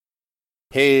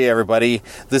Hey everybody,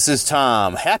 this is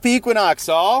Tom. Happy equinox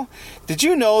all! Did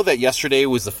you know that yesterday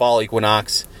was the fall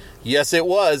equinox? Yes, it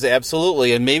was,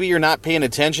 absolutely. And maybe you're not paying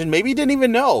attention, maybe you didn't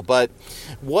even know, but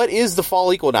what is the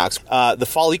fall equinox? The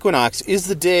fall equinox is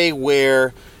the day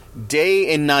where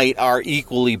day and night are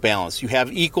equally balanced. You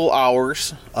have equal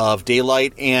hours of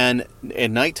daylight and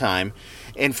nighttime.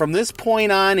 And from this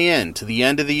point on in to the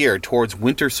end of the year, towards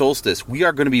winter solstice, we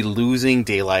are going to be losing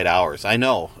daylight hours. I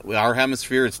know, our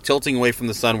hemisphere is tilting away from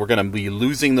the sun. We're going to be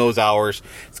losing those hours.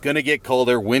 It's going to get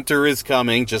colder. Winter is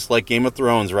coming, just like Game of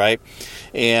Thrones, right?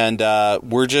 And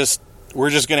we're just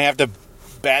going to have to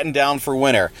batten down for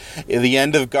winter. The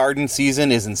end of garden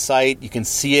season is in sight. You can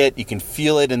see it. You can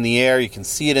feel it in the air. You can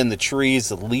see it in the trees.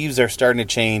 The leaves are starting to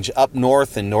change. Up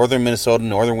north in northern Minnesota,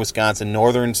 northern Wisconsin,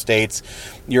 northern states,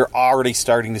 you're already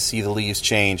starting to see the leaves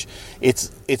change.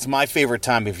 It's my favorite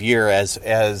time of year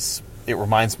as it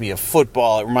reminds me of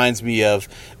football. It reminds me of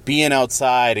being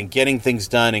outside and getting things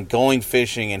done and going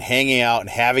fishing and hanging out and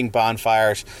having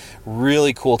bonfires.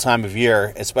 Really cool time of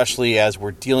year, especially as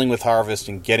we're dealing with harvest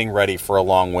and getting ready for a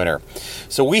long winter.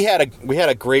 So we had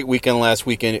a great weekend last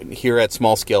weekend here at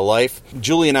Small Scale Life.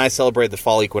 Julie and I celebrated the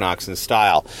fall equinox in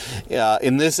style.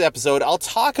 In this episode, I'll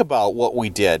talk about what we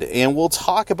did, and we'll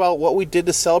talk about what we did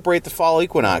to celebrate the fall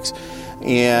equinox,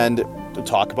 and to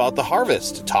talk about the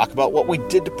harvest, talk about what we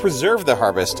did to preserve the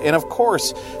harvest, and of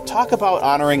course, talk about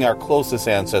honoring our closest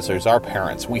ancestors, our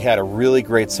parents. We had a really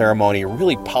great ceremony, a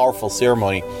really powerful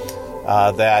ceremony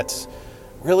that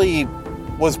really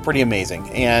was pretty amazing,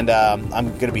 and I'm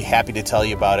going to be happy to tell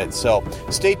you about it. So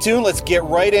stay tuned. Let's get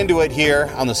right into it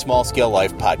here on the Small Scale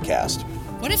Life podcast.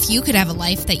 What if you could have a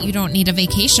life that you don't need a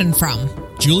vacation from?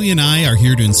 Julie and I are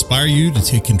here to inspire you to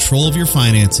take control of your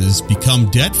finances, become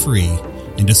debt-free,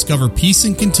 and discover peace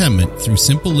and contentment through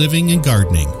simple living and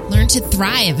gardening. Learn to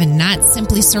thrive and not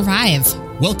simply survive.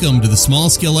 Welcome to the Small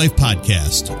Scale Life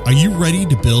podcast. Are you ready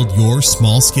to build your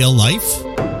small scale life?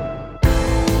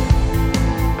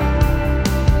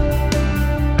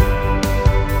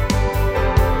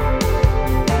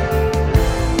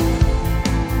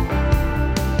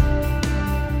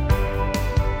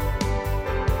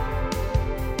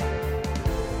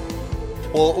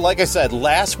 Well, like I said,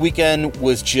 last weekend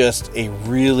was just a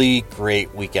really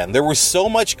great weekend. There was so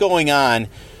much going on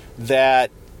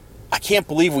that I can't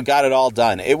believe we got it all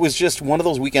done. It was just one of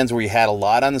those weekends where you had a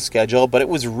lot on the schedule, but it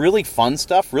was really fun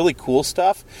stuff, really cool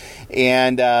stuff.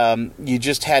 And you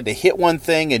just had to hit one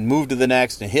thing and move to the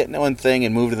next, and hit one thing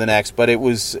and move to the next. But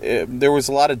there was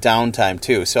a lot of downtime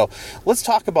too. So let's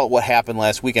talk about what happened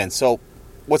last weekend. So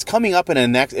what's coming up in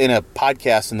a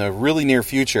podcast in the really near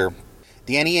future,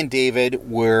 Danny and David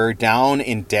were down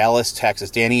in Dallas,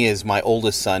 Texas. Danny is my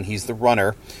oldest son. He's the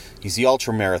runner. He's the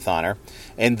ultra marathoner.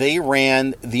 And they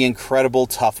ran the incredible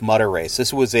Tough Mudder race.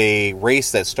 This was a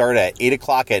race that started at 8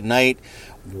 o'clock at night,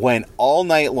 went all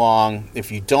night long.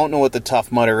 If you don't know what the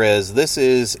Tough Mudder is, this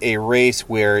is a race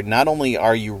where not only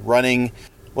are you running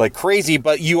like crazy,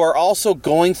 but you are also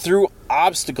going through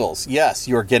obstacles. Yes,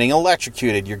 you're getting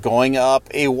electrocuted. You're going up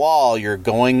a wall. You're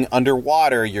going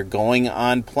underwater. You're going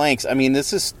on planks. I mean,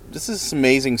 this is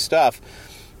amazing stuff.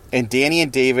 And Danny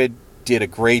and David did a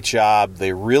great job.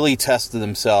 They really tested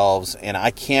themselves, and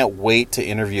I can't wait to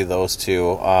interview those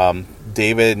two.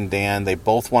 David and Dan, they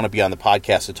both want to be on the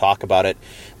podcast to talk about it.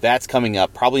 That's coming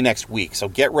up probably next week, so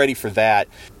get ready for that.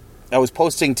 I was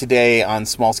posting today on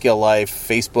Small Scale Life,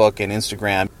 Facebook, and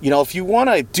Instagram. You know, if you want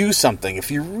to do something,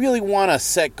 if you really want to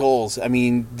set goals, I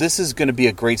mean, this is going to be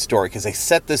a great story because they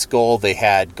set this goal. They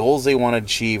had goals they wanted to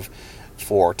achieve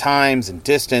for times and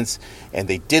distance, and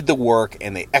they did the work,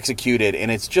 and they executed,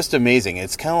 and it's just amazing.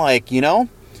 It's kind of like, you know,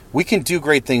 we can do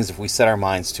great things if we set our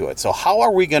minds to it. So how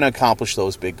are we going to accomplish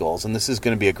those big goals? And this is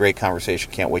going to be a great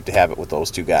conversation. Can't wait to have it with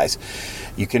those two guys.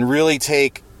 You can really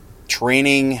take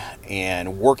training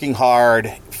and working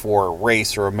hard for a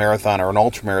race or a marathon or an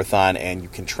ultra marathon, and you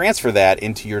can transfer that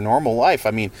into your normal life.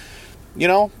 I mean, you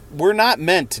know, we're not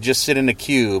meant to just sit in a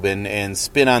cube and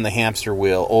spin on the hamster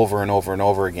wheel over and over and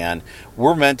over again.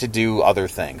 We're meant to do other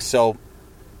things. So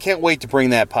can't wait to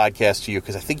bring that podcast to you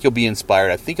because I think you'll be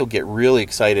inspired. I think you'll get really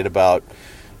excited about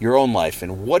your own life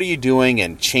and what are you doing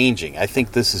and changing. I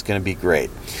think this is going to be great.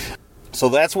 So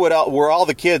that's what all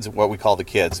the kids, what we call the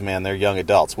kids, man, they're young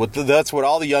adults. That's what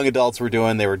all the young adults were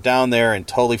doing. They were down there and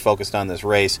totally focused on this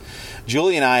race.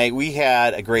 Julie and I, we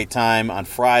had a great time on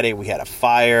Friday. We had a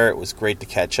fire. It was great to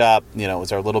catch up. You know, it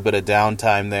was our little bit of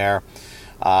downtime there.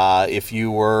 If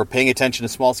you were paying attention to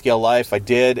Small Scale Life, I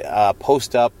did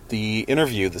post up the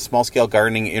interview, the small scale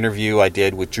gardening interview I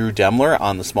did with Drew Demler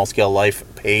on the Small Scale Life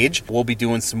page. We'll be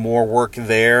doing some more work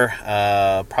there.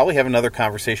 Probably have another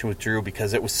conversation with Drew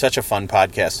because it was such a fun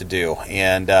podcast to do.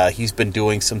 And he's been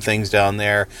doing some things down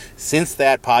there since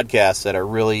that podcast that are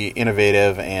really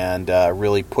innovative and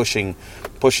really pushing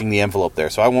the envelope there.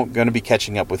 So I'm going to be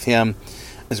catching up with him.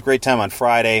 It was a great time on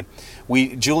Friday.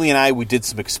 Julie and I did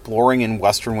some exploring in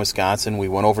western Wisconsin. We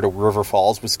went over to River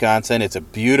Falls, Wisconsin. It's a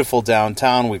beautiful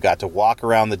downtown. We got to walk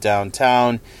around the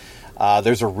downtown.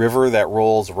 There's a river that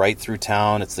rolls right through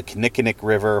town. It's the Kinnickinnick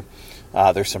River.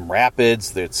 There's some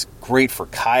rapids. It's great for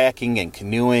kayaking and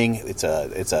canoeing. It's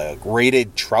a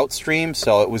graded trout stream,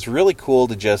 so it was really cool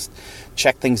to just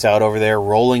check things out over there.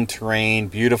 Rolling terrain,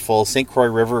 beautiful. St. Croix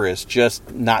River is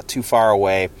just not too far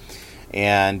away.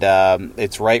 And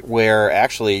it's right where,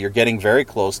 actually, you're getting very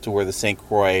close to where the St.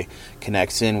 Croix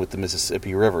connects in with the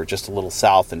Mississippi River, just a little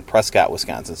south in Prescott,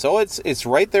 Wisconsin. So it's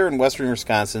right there in western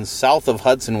Wisconsin, south of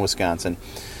Hudson, Wisconsin.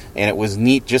 And it was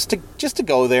neat just to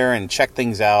go there and check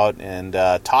things out and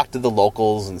talk to the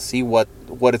locals and see what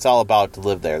it's all about to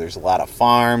live there. There's a lot of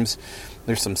farms.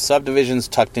 There's some subdivisions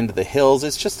tucked into the hills.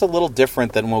 It's just a little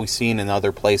different than what we've seen in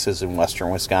other places in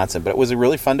western Wisconsin. But it was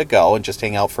really fun to go and just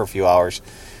hang out for a few hours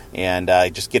and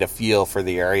just get a feel for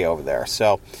the area over there.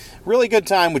 So really good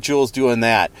time with Jules doing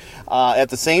that. At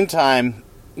the same time,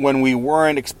 when we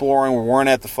weren't exploring, we weren't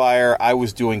at the fire, I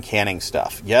was doing canning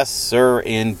stuff. Yes, sir,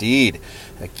 indeed.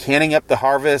 Canning up the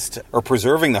harvest, or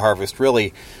preserving the harvest,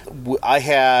 really. I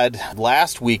had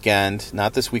last weekend,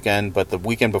 not this weekend, but the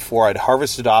weekend before, I'd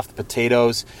harvested off the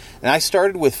potatoes. And I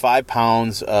started with 5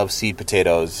 pounds of seed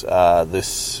potatoes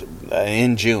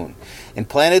in June. And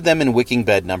planted them in wicking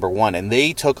bed number 1. And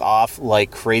they took off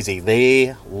like crazy.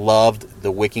 They loved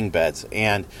the wicking beds.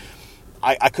 And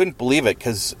I couldn't believe it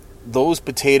because those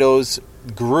potatoes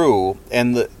grew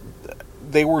and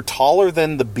they were taller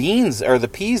than the beans or the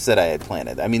peas that I had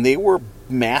planted. I mean, they were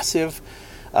massive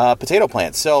potato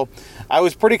plants. So I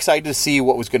was pretty excited to see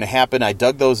what was going to happen. I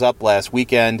dug those up last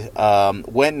weekend,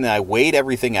 went and I weighed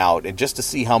everything out and just to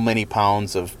see how many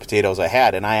pounds of potatoes I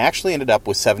had. And I actually ended up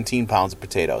with 17 pounds of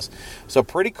potatoes. So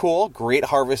pretty cool. Great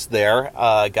harvest there.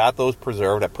 Got those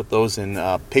preserved. I put those in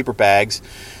paper bags.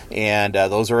 And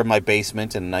those are in my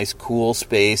basement in a nice cool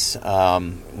space,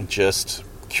 just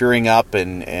curing up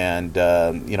and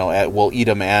we'll eat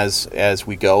them as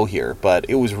we go here. But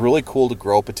it was really cool to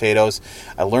grow potatoes.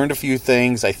 I learned a few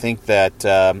things. I think that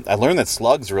I learned that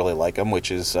slugs really like them,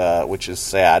 which is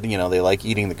sad. You know, they like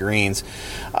eating the greens.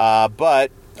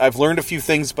 But I've learned a few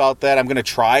things about that. I'm going to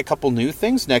try a couple new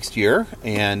things next year,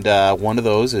 and one of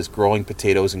those is growing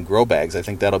potatoes in grow bags. I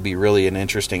think that'll be really an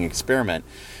interesting experiment.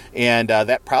 And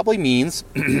that probably means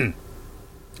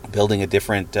building a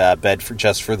different bed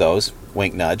for those.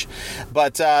 Wink, nudge.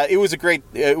 But it was a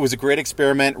great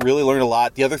experiment. Really learned a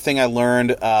lot. The other thing I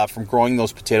learned from growing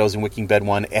those potatoes in wicking bed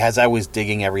 1, as I was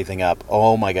digging everything up,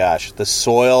 oh my gosh, the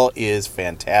soil is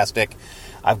fantastic.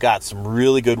 I've got some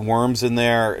really good worms in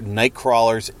there, night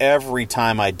crawlers. Every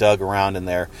time I dug around in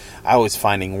there, I was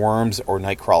finding worms or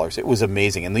night crawlers. It was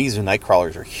amazing, and these night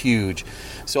crawlers are huge.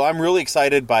 So I'm really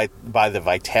excited by the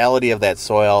vitality of that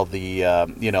soil.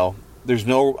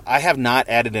 I have not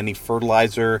added any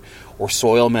fertilizer or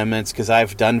soil amendments because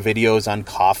I've done videos on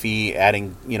coffee,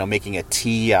 making a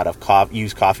tea out of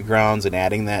used coffee grounds and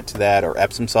adding that to that, or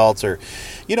Epsom salts, or,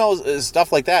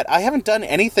 stuff like that. I haven't done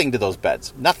anything to those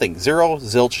beds. Nothing. Zero,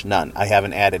 zilch, none. I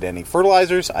haven't added any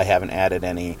fertilizers. I haven't added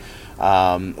any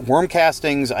worm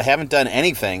castings. I haven't done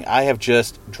anything. I have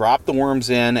just dropped the worms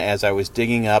in as I was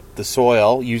digging up the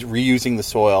soil, reusing the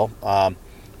soil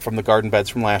from the garden beds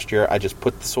from last year. I just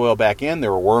put the soil back in.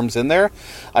 There were worms in there.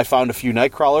 I found a few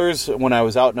night crawlers when I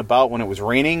was out and about when it was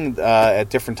raining at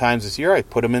different times this year. I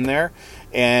put them in there,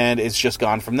 and it's just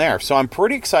gone from there. So I'm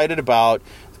pretty excited about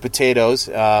the potatoes.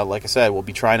 Like I said, we'll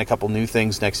be trying a couple new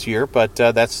things next year, but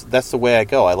that's the way I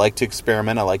go. I like to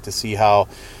experiment. I like to see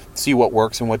what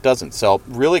works and what doesn't. So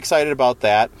really excited about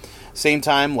that. Same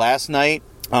time, last night,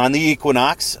 on the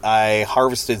equinox, I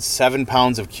harvested 7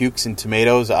 pounds of cukes and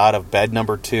tomatoes out of bed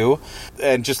number 2.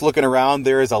 And just looking around,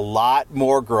 there is a lot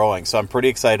more growing. So I'm pretty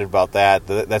excited about that.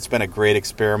 That's been a great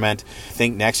experiment. I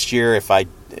think next year, if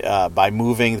by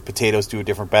moving the potatoes to a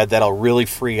different bed, that'll really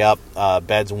free up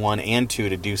beds 1 and 2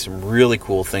 to do some really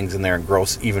cool things in there and grow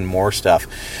even more stuff.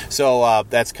 So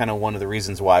that's kind of one of the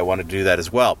reasons why I want to do that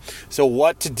as well. So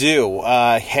what to do?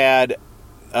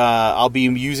 I'll be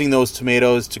using those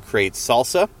tomatoes to create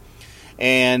salsa,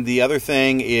 And the other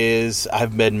thing is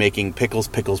I've been making pickles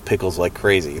like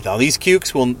crazy. Now these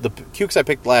cukes, the cukes I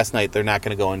picked last night, they're not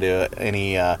going to go into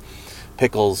any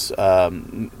pickles.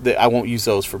 I won't use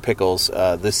those for pickles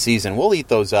this season. We'll eat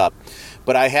those up.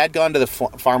 But I had gone to the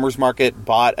farmer's market,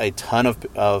 bought a ton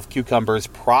of cucumbers,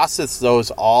 processed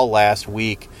those all last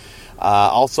week.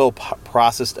 Also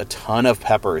processed a ton of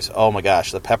peppers. Oh my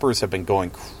gosh, the peppers have been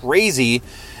going crazy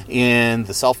in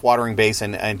the self-watering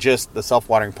basin and just the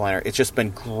self-watering planter. It's just been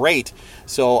great.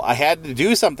 So I had to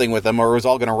do something with them or it was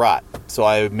all going to rot. So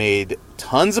I made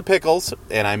tons of pickles,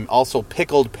 and I'm also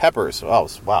pickled peppers. Oh,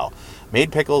 wow.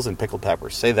 Made pickles and pickled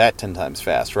peppers. Say that 10 times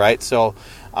fast, right? So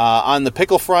on the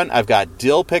pickle front, I've got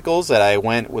dill pickles that I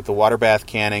went with the water bath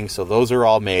canning. So those are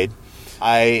all made.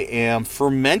 I am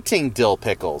fermenting dill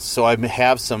pickles. So I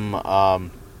have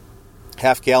some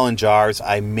half-gallon jars.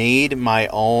 I made my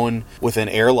own with an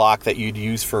airlock that you'd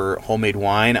use for homemade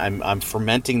wine. I'm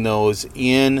fermenting those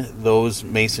in those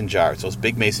mason jars, those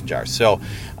big mason jars. So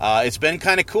it's been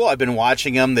kind of cool. I've been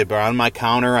watching them. They've been on my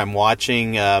counter. I'm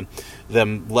watching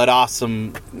them let off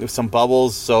some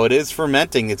bubbles. So it is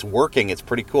fermenting. It's working. It's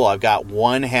pretty cool. I've got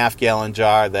 1 half-gallon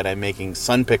jar that I'm making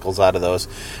sun pickles out of those.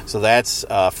 So that's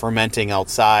fermenting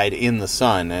outside in the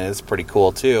sun, and it's pretty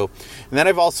cool too. And then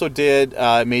I've also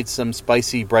made some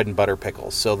spicy bread and butter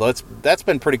pickles. So that's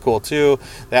been pretty cool too.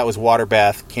 That was water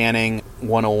bath canning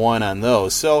 101 on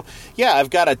those. So yeah, I've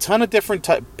got a ton of different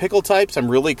pickle types. I'm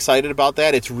really excited about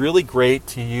that. It's really great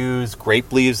to use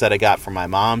grape leaves that I got from my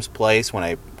mom's place when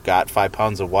I got 5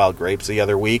 pounds of wild grapes the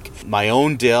other week. My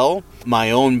own dill, my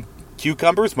own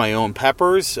cucumbers, my own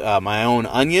peppers, my own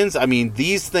onions. I mean,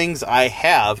 these things I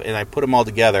have, and I put them all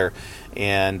together.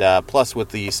 And plus with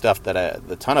the stuff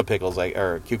the ton of pickles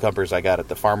or cucumbers I got at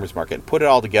the farmer's market, put it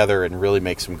all together and really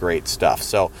make some great stuff.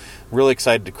 So really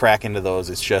excited to crack into those.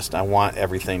 It's just I want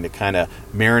everything to kind of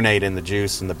marinate in the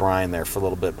juice and the brine there for a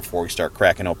little bit before we start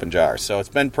cracking open jars. So it's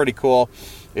been pretty cool.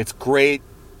 It's great.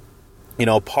 You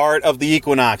know, part of the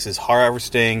equinox is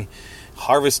harvesting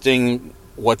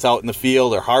what's out in the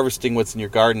field or harvesting what's in your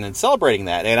garden and celebrating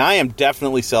that. And I am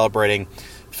definitely celebrating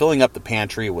filling up the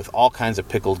pantry with all kinds of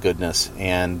pickled goodness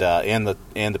and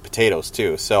the potatoes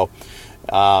too. So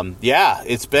yeah,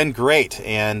 it's been great,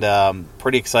 and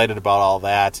pretty excited about all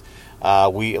that.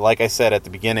 We, like I said at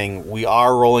the beginning, we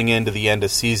are rolling into the end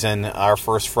of season. Our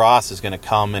first frost is going to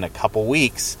come in a couple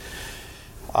weeks.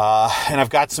 And I've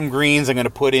got some greens I'm going to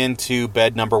put into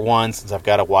bed number 1 since I've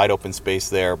got a wide open space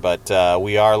there. But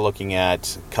we are looking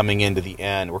at coming into the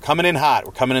end. We're coming in hot.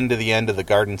 We're coming into the end of the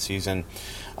garden season.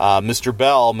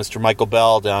 Mr. Michael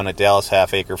Bell down at Dallas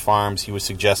Half Acre Farms, he was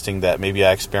suggesting that maybe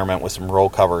I experiment with some roll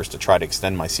covers to try to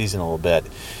extend my season a little bit.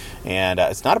 And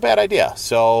it's not a bad idea.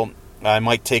 So I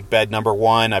might take bed number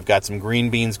 1. I've got some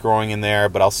green beans growing in there,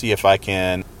 but I'll see if I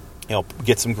can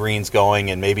get some greens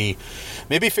going and maybe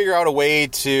figure out a way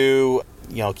to,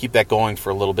 keep that going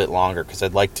for a little bit longer, because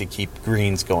I'd like to keep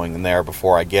greens going in there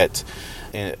before I get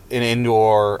an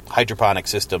indoor hydroponic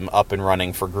system up and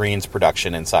running for greens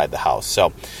production inside the house.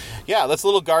 So yeah, that's a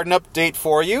little garden update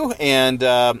for you. And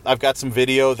I've got some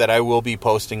video that I will be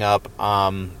posting up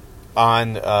on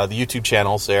the YouTube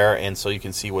channels there. And so you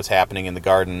can see what's happening in the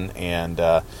garden and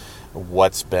how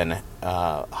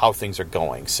things are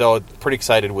going. So pretty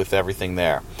excited with everything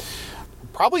there.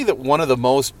 Probably one of the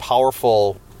most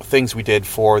powerful things we did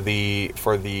for the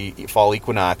fall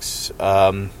equinox,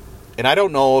 and I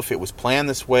don't know if it was planned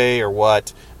this way or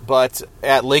what, but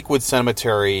at Lakewood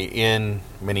Cemetery in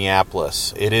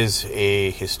Minneapolis, it is a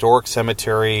historic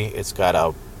cemetery. It's got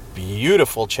a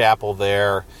beautiful chapel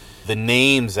there. The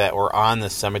names that were on the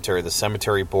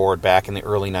cemetery board back in the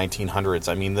early 1900s.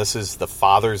 I mean, this is the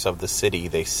fathers of the city.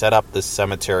 They set up this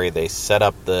cemetery. They set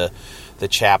up the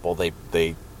chapel.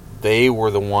 They were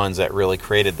the ones that really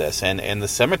created this. And the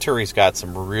cemetery's got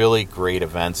some really great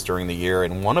events during the year.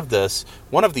 And one of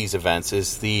these events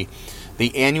is the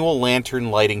annual lantern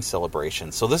lighting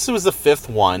celebration. So this was the 5th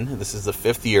one. This is the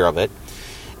 5th year of it.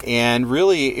 And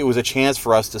really, it was a chance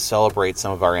for us to celebrate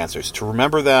some of our ancestors, to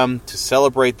remember them, to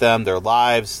celebrate them, their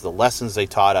lives, the lessons they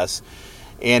taught us.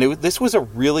 And this was a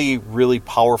really, really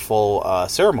powerful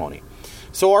ceremony.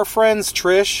 So our friends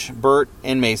Trish, Bert,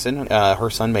 and Mason,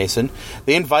 her son Mason,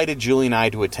 they invited Julie and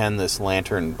I to attend this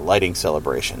lantern lighting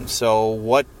celebration. So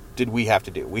what did we have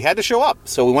to do? We had to show up.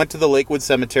 So we went to the Lakewood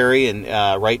Cemetery, and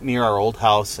right near our old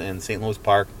house in St. Louis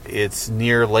Park. It's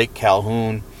near Lake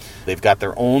Calhoun. They've got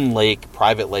their own lake,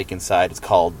 private lake inside. It's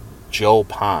called Joe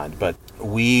Pond. But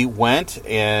we went,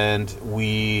 and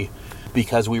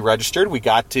because we registered, we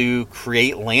got to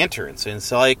create lanterns. And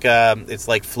it's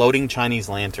like floating Chinese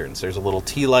lanterns. There's a little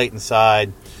tea light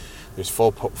inside. There's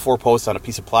four posts on a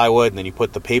piece of plywood, and then you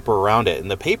put the paper around it. And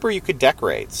the paper you could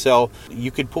decorate. So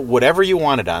you could put whatever you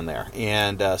wanted on there.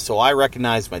 And so I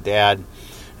recognized my dad,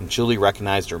 and Julie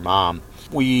recognized her mom.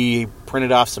 We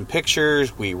printed off some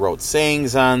pictures. We wrote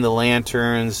sayings on the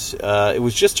lanterns. It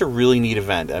was just a really neat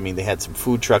event. I mean, they had some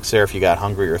food trucks there if you got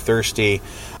hungry or thirsty.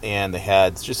 And they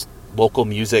had just local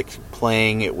music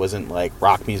playing. It wasn't like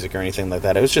rock music or anything like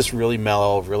that. It was just really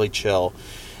mellow, really chill.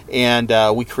 And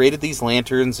we created these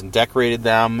lanterns and decorated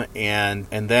them. And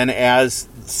then as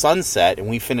sunset and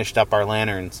we finished up our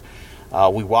lanterns,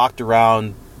 we walked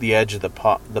around the edge of the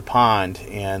pond,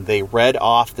 and they read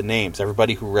off the names,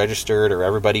 everybody who registered or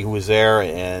everybody who was there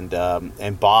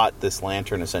and bought this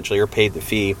lantern essentially, or paid the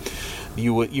fee.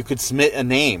 You could submit a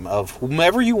name of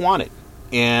whomever you wanted,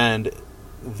 and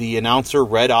the announcer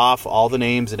read off all the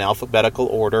names in alphabetical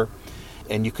order.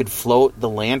 And you could float the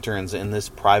lanterns in this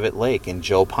private lake in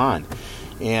Joe Pond.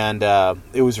 And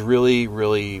it was really,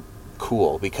 really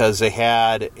cool because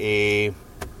there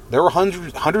were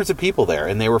hundreds of people there,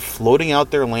 and they were floating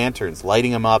out their lanterns,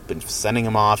 lighting them up and sending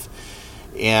them off.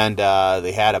 And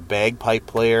they had a bagpipe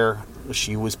player.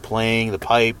 She was playing the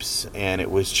pipes, and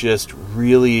it was just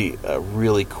really a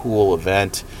really cool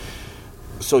event.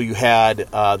 So you had,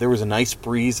 there was a nice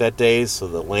breeze that day, so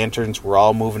the lanterns were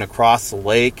all moving across the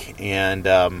lake, and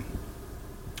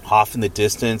off in the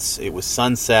distance, it was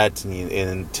sunset,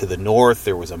 and to the north,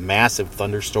 there was a massive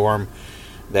thunderstorm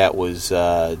that was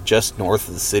just north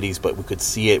of the cities, but we could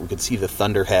see it. We could see the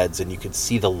thunderheads, and you could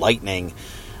see the lightning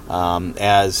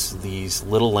as these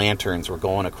little lanterns were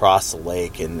going across the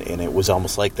lake, and it was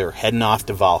almost like they're heading off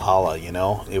to Valhalla, you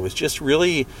know? It was just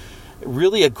really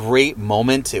a great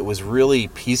moment. It was really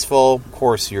peaceful. Of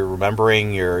course, you're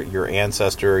remembering your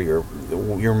ancestor. You're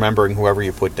remembering whoever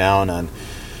you put down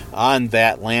on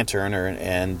that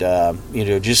lantern,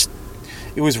 just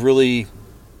it was really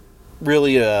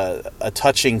a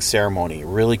touching ceremony.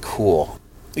 Really cool.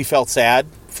 You felt sad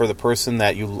for the person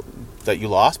that you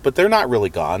lost, but they're not really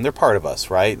gone. They're part of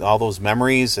us, right? All those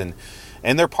memories and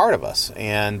they're part of us.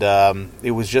 And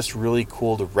it was just really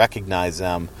cool to recognize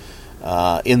them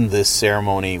in this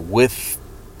ceremony with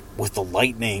the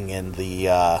lightning and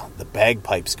the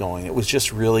bagpipes going. It was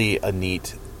just really a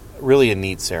neat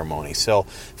ceremony. So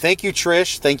thank you,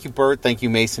 Trish. Thank you, Bert. Thank you,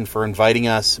 Mason, for inviting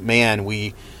us. Man,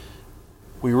 we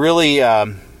really,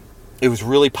 it was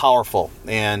really powerful,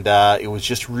 and it was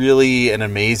just really an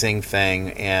amazing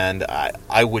thing. And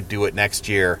I would do it next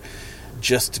year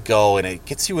just to go, and it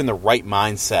gets you in the right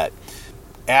mindset.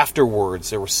 Afterwards,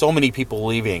 there were so many people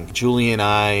leaving. Julie and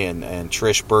I and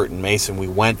Trish, Bert, and Mason, we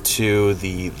went to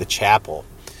the chapel.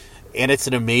 And it's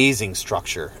an amazing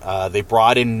structure. They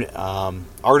brought in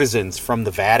artisans from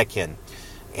the Vatican,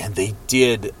 and they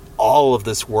did all of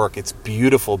this work. It's a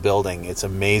beautiful building. It's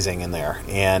amazing in there.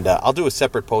 And I'll do a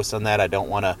separate post on that. I don't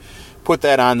want to put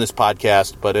that on this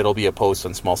podcast, but it'll be a post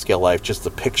on Small Scale Life, just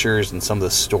the pictures and some of the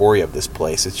story of this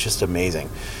place. It's just amazing.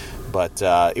 But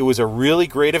it was a really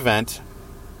great event.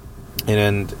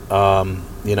 And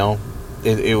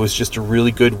it was just a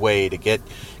really good way to get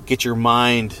your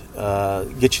mind,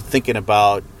 get you thinking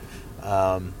about,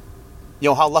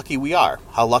 how lucky we are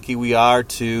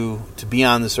to be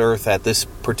on this earth at this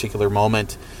particular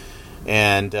moment.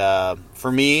 And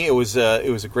for me, it was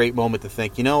a great moment to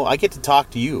think, I get to talk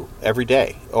to you every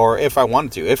day, or if I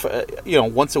wanted to, if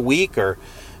once a week or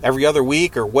every other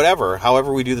week or whatever,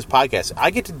 however we do this podcast,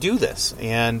 I get to do this.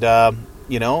 And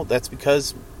that's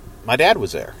because my dad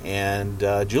was there, and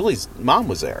Julie's mom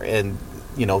was there, and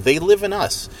they live in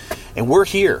us, and we're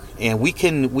here, and we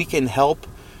can help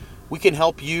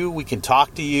you. We can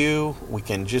talk to you. We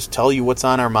can just tell you what's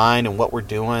on our mind and what we're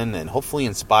doing, and hopefully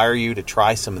inspire you to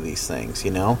try some of these things.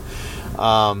 And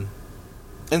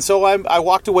so I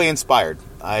walked away inspired.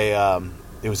 It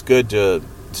was good to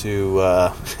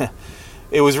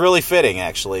it was really fitting,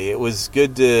 actually. It was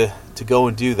good to go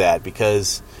and do that,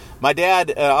 because my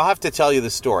dad, I'll have to tell you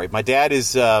the story. My dad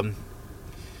is, they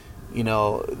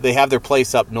have their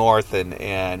place up north,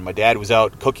 and my dad was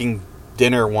out cooking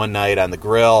dinner one night on the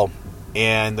grill,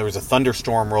 and there was a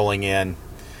thunderstorm rolling in,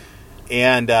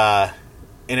 and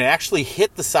it actually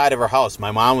hit the side of our house. My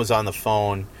mom was on the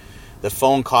phone. The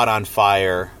phone caught on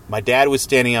fire. My dad was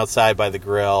standing outside by the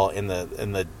grill, and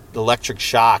the electric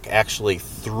shock actually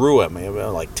threw him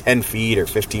like 10 feet or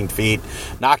 15 feet,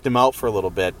 knocked him out for a little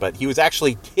bit, but he was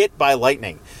actually hit by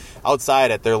lightning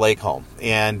outside at their lake home.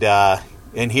 And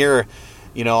here,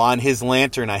 on his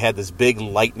lantern, I had this big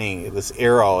lightning, this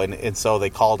arrow, and so they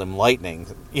called him Lightning,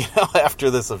 after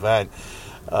this event.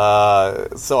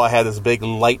 So I had this big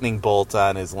lightning bolt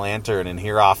on his lantern, and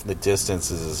here off in the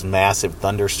distance is this massive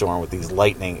thunderstorm with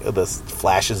the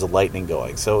flashes of lightning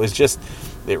going. So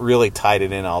it really tied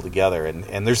it in all together.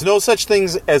 And there's no such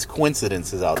things as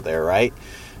coincidences out there, right?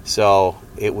 So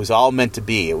it was all meant to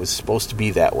be. It was supposed to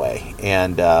be that way.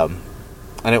 And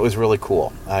it was really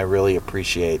cool. I really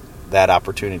appreciate that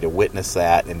opportunity to witness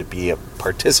that and to be a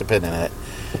participant in it.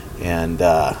 And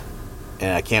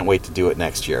I can't wait to do it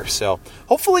next year. So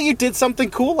hopefully you did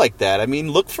something cool like that. I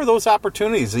mean, look for those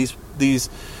opportunities. These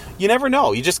you never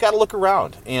know. You just got to look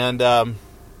around. And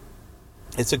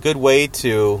it's a good way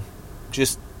to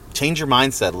just change your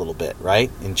mindset a little bit, right?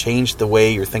 And change the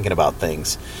way you're thinking about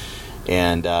things.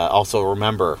 And also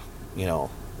remember,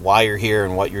 why you're here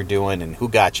and what you're doing and who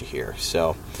got you here.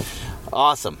 So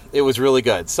awesome. It was really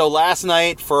good. So last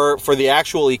night for the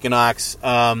actual equinox,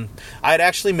 I had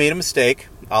actually made a mistake.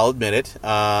 I'll admit it.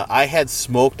 I had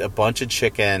smoked a bunch of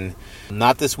chicken,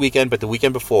 not this weekend, but the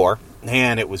weekend before,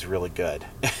 and it was really good.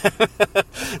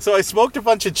 So I smoked a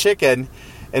bunch of chicken,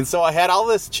 and so I had all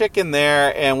this chicken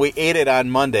there, and we ate it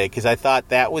on Monday because I thought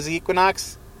that was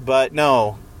equinox, but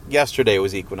no, yesterday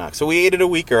was equinox. So we ate it a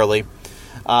week early.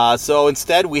 So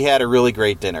instead, we had a really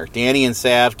great dinner. Danny and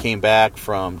Sav came back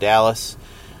from Dallas,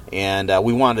 and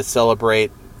we wanted to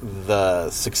celebrate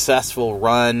the successful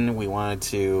run. We wanted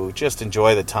to just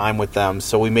enjoy the time with them.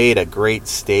 So we made a great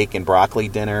steak and broccoli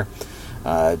dinner.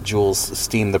 Jules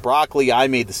steamed the broccoli. I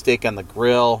made the steak on the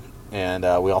grill. And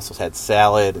we also had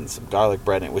salad and some garlic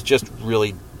bread. And it was just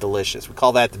really delicious. We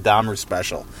call that the Dahmer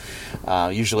special.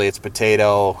 Usually it's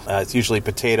potato. It's usually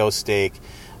potato, steak,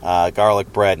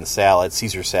 garlic bread, and salad,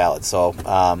 Caesar salad. So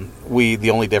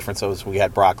the only difference was we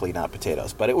had broccoli, not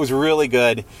potatoes. But it was really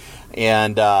good.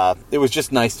 And it was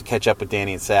just nice to catch up with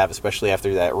Danny and Sav, especially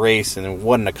after that race. And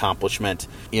what an accomplishment,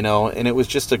 And it was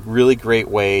just a really great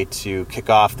way to kick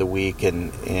off the week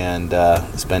and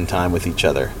spend time with each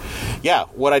other. Yeah,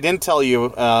 what I didn't tell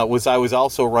you was I was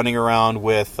also running around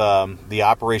with the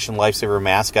Operation Lifesaver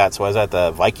mascot. So I was at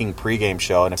the Viking pregame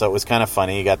show, and so it was kind of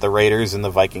funny. You got the Raiders and the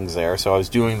Vikings there. So I was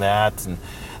doing that, and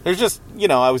there's just,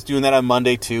 I was doing that on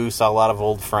Monday too. Saw a lot of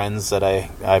old friends that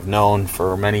I've known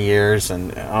for many years,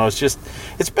 and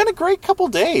it's been a great couple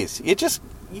days.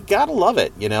 You gotta love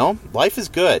it, Life is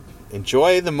good.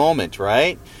 Enjoy the moment,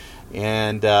 right?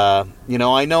 And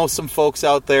I know some folks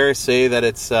out there say that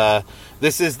it's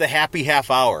this is the happy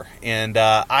half hour, and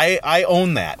I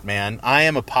own that, man. I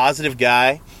am a positive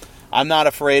guy. I'm not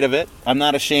afraid of it. I'm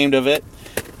not ashamed of it.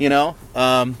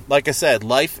 Like I said,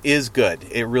 life is good.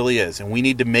 It really is. And we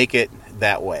need to make it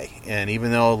that way. And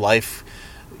even though life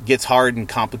gets hard and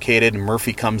complicated and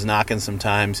Murphy comes knocking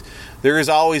sometimes, there is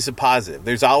always a positive.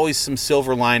 There's always some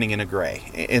silver lining in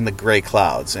the gray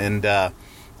clouds. And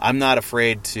I'm not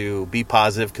afraid to be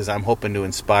positive because I'm hoping to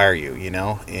inspire you,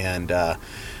 And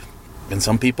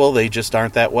some people, they just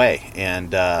aren't that way.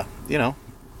 And,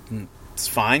 it's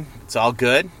fine. It's all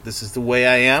good. This is the way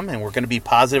I am. And we're going to be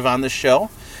positive on this show.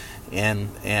 And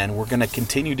we're going to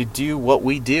continue to do what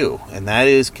we do, and that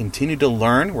is continue to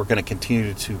learn. We're going to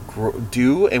continue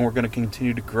to and we're going to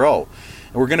continue to grow.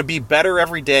 And we're going to be better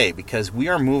every day because we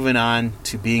are moving on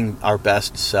to being our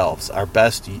best selves,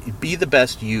 be the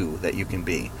best you that you can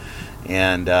be.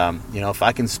 And, if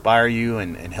I can inspire you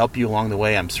and help you along the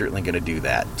way, I'm certainly going to do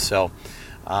that. So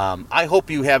I hope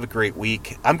you have a great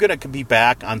week. I'm going to be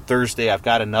back on Thursday. I've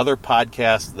got another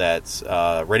podcast that's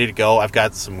ready to go. I've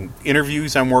got some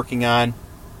interviews I'm working on.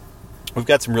 We've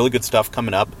got some really good stuff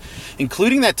coming up,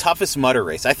 including that Toughest Mudder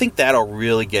race. I think that'll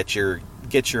really get your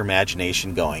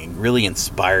imagination going and really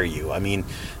inspire you. I mean,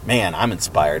 man, I'm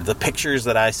inspired. The pictures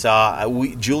that I saw,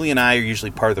 Julie and I are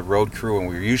usually part of the road crew, and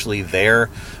we were usually there.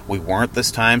 We weren't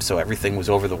this time, so everything was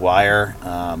over the wire.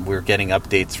 We were getting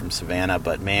updates from Savannah,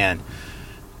 but man,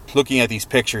 looking at these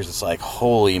pictures, it's like,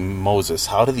 holy Moses,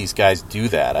 how do these guys do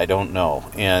that? I don't know.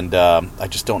 And I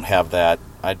just don't have that.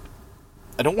 I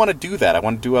don't want to do that. I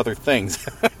want to do other things.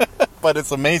 But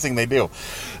it's amazing they do.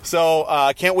 So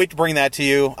I can't wait to bring that to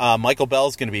you. Michael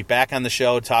Bell's going to be back on the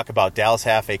show to talk about Dallas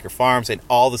Half Acre Farms and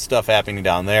all the stuff happening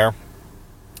down there.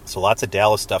 So lots of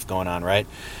Dallas stuff going on, right?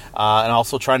 And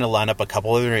also trying to line up a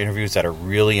couple other interviews that are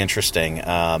really interesting.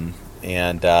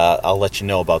 And I'll let you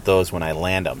know about those when I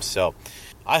land them. So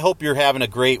I hope you're having a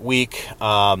great week.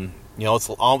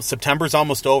 September's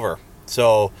almost over.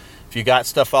 So if you got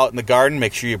stuff out in the garden,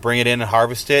 make sure you bring it in and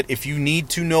harvest it. If you need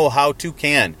to know how to,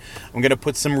 I'm going to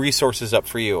put some resources up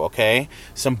for you, okay?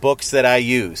 Some books that I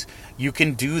use. You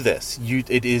can do this.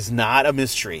 It is not a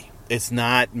mystery. It's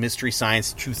not Mystery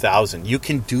Science 2000. You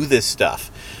can do this stuff.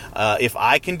 If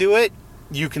I can do it,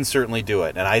 you can certainly do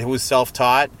it. And I was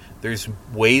self-taught. There's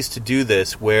ways to do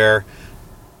this where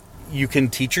you can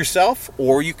teach yourself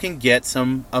or you can get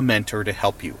a mentor to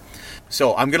help you.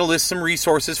 So I'm going to list some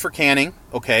resources for canning,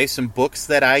 okay, some books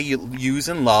that I use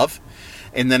and love.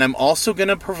 And then I'm also going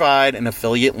to provide an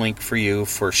affiliate link for you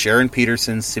for Sharon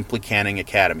Peterson's Simply Canning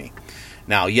Academy.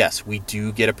 Now, yes, we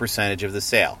do get a percentage of the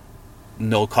sale.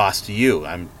 No cost to you.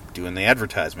 I'm doing the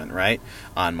advertisement, right,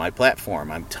 on my platform.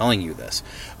 I'm telling you this.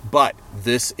 But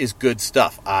this is good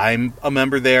stuff. I'm a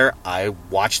member there. I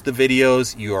watch the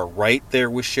videos. You are right there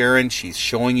with Sharon. She's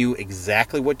showing you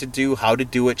exactly what to do, how to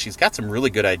do it. She's got some really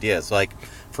good ideas, like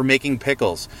for making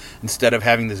pickles. Instead of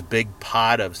having this big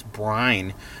pot of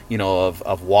brine,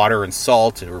 of water and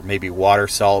salt, or maybe water,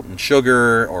 salt, and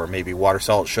sugar, or maybe water,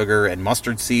 salt, sugar, and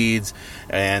mustard seeds,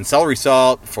 and celery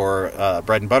salt for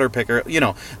bread and butter picker,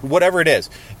 whatever it is.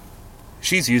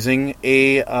 She's using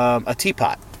a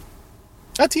teapot.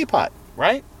 A teapot,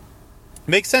 right?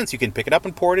 Makes sense. You can pick it up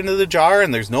and pour it into the jar,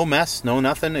 and there's no mess, no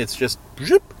nothing. It's just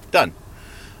done.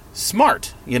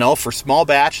 Smart, for small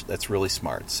batch. That's really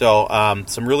smart. So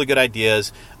some really good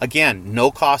ideas. Again, no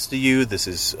cost to you. This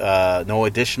is no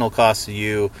additional cost to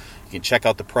you. You can check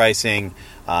out the pricing.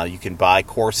 You can buy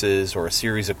courses or a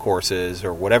series of courses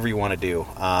or whatever you want to do.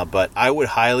 But I would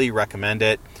highly recommend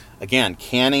it. Again,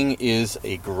 canning is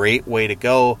a great way to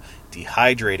go.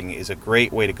 Dehydrating is a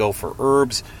great way to go for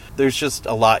herbs. There's just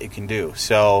a lot you can do.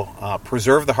 So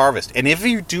preserve the harvest. And if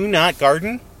you do not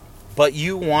garden, but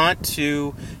you want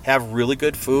to have really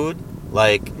good food,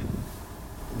 like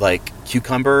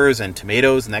cucumbers and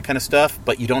tomatoes and that kind of stuff,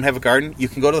 but you don't have a garden, you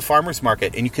can go to the farmer's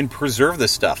market and you can preserve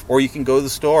this stuff. Or you can go to the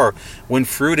store when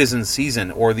fruit is in season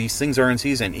or these things are in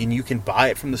season, and you can buy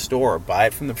it from the store, buy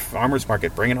it from the farmer's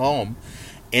market, bring it home,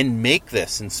 and make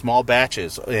this in small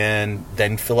batches and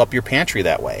then fill up your pantry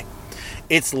that way.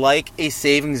 It's like a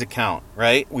savings account,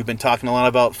 right? We've been talking a lot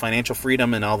about financial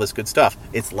freedom and all this good stuff.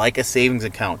 It's like a savings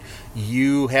account.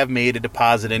 You have made a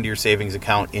deposit into your savings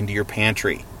account, into your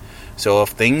pantry. So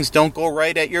if things don't go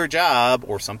right at your job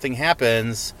or something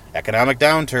happens, economic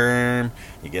downturn,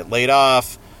 you get laid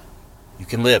off, you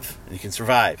can live, you can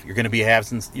survive. You're going to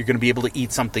be able to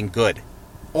eat something good.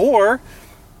 Or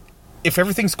if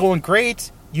everything's going great,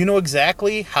 you know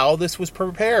exactly how this was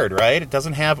prepared, right? It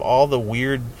doesn't have all the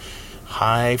weird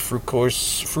high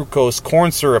fructose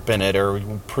corn syrup in it or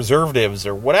preservatives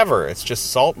or whatever. It's just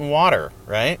salt and water,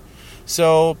 right?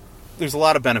 So there's a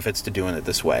lot of benefits to doing it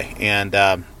this way. And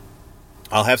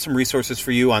I'll have some resources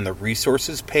for you on the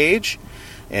resources page.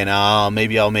 And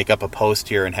maybe I'll make up a post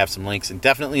here and have some links. And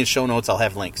definitely in show notes, I'll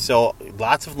have links. So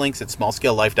lots of links at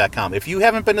smallscalelife.com. If you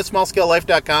haven't been to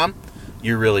smallscalelife.com,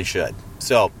 you really should.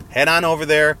 So head on over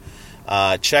there.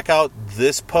 Check out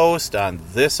this post on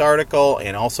this article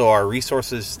and also our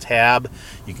resources tab.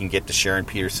 You can get to Sharon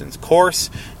Peterson's course.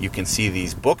 You can see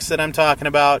these books that I'm talking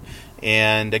about.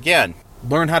 And again,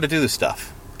 learn how to do this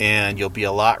stuff. And you'll be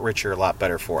a lot richer, a lot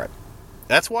better for it.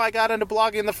 That's why I got into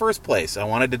blogging in the first place. I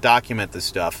wanted to document this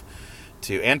stuff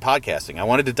and podcasting. I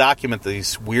wanted to document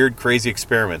these weird, crazy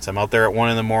experiments. I'm out there at 1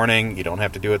 in the morning. You don't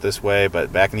have to do it this way,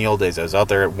 but back in the old days, I was out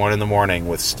there at 1 in the morning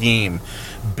with steam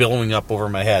billowing up over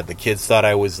my head. The kids thought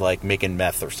I was like making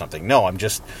meth or something. No, I'm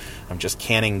just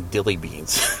canning dilly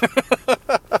beans.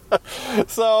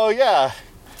 So yeah,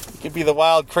 you could be the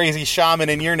wild, crazy shaman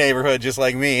in your neighborhood, just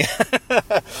like me.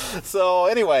 So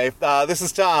anyway, this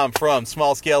is Tom from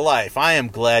Small Scale Life. I am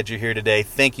glad you're here today.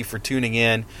 Thank you for tuning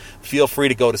in. Feel free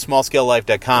to go to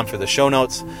smallscalelife.com for the show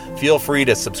notes. Feel free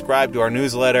to subscribe to our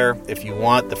newsletter. If you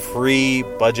want the free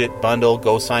budget bundle,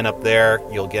 go sign up there.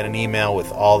 You'll get an email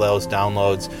with all those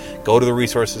downloads. Go to the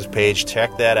resources page.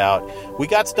 Check that out. We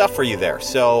got stuff for you there.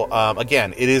 So,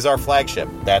 again, it is our flagship.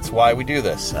 That's why we do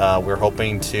this. We're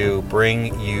hoping to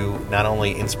bring you not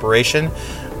only inspiration,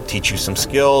 teach you some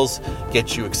skills,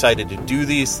 get you excited to do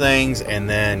these things, and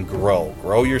then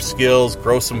grow your skills,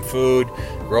 grow some food,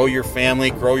 grow your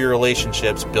family, grow your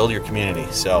relationships, build your community.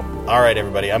 So, all right,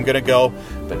 everybody, I'm going to go.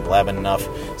 Been blabbing enough.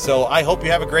 So I hope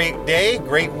you have a great day,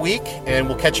 great week, and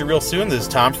we'll catch you real soon. This is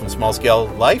Tom from Small Scale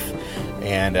Life,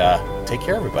 and take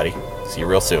care, everybody. See you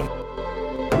real soon.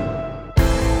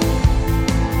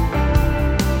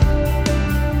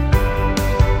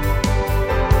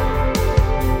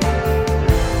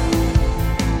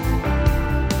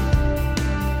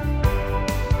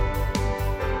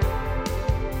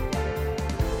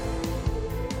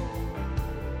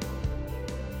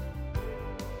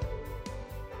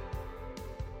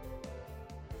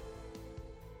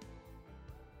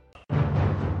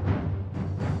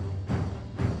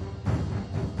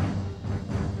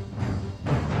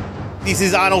 This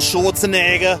is Arnold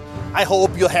Schwarzenegger. I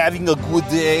hope you're having a good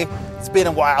day. It's been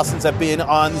a while since I've been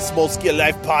on the Small Scale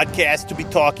Life podcast to be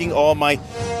talking. Oh, my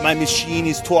machine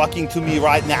is talking to me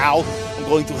right now. I'm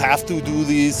going to have to do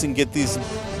this and get these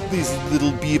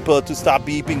little beeper to stop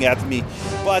beeping at me.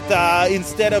 But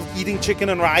instead of eating chicken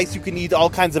and rice, you can eat all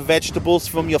kinds of vegetables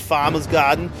from your farmer's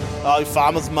garden, your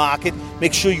farmer's market.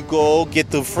 Make sure you go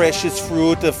get the freshest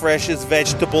fruit, the freshest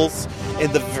vegetables,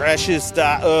 and the freshest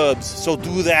herbs. So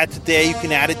do that today. You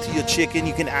can add it to your chicken.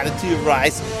 You can add it to your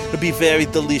rice. It'll be very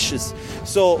delicious.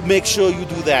 So make sure you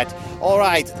do that. All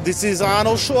right, this is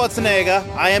Arnold Schwarzenegger.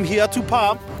 I am here to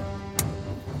pump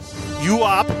you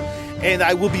up, and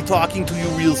I will be talking to you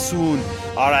real soon.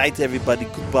 All right, everybody,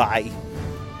 goodbye.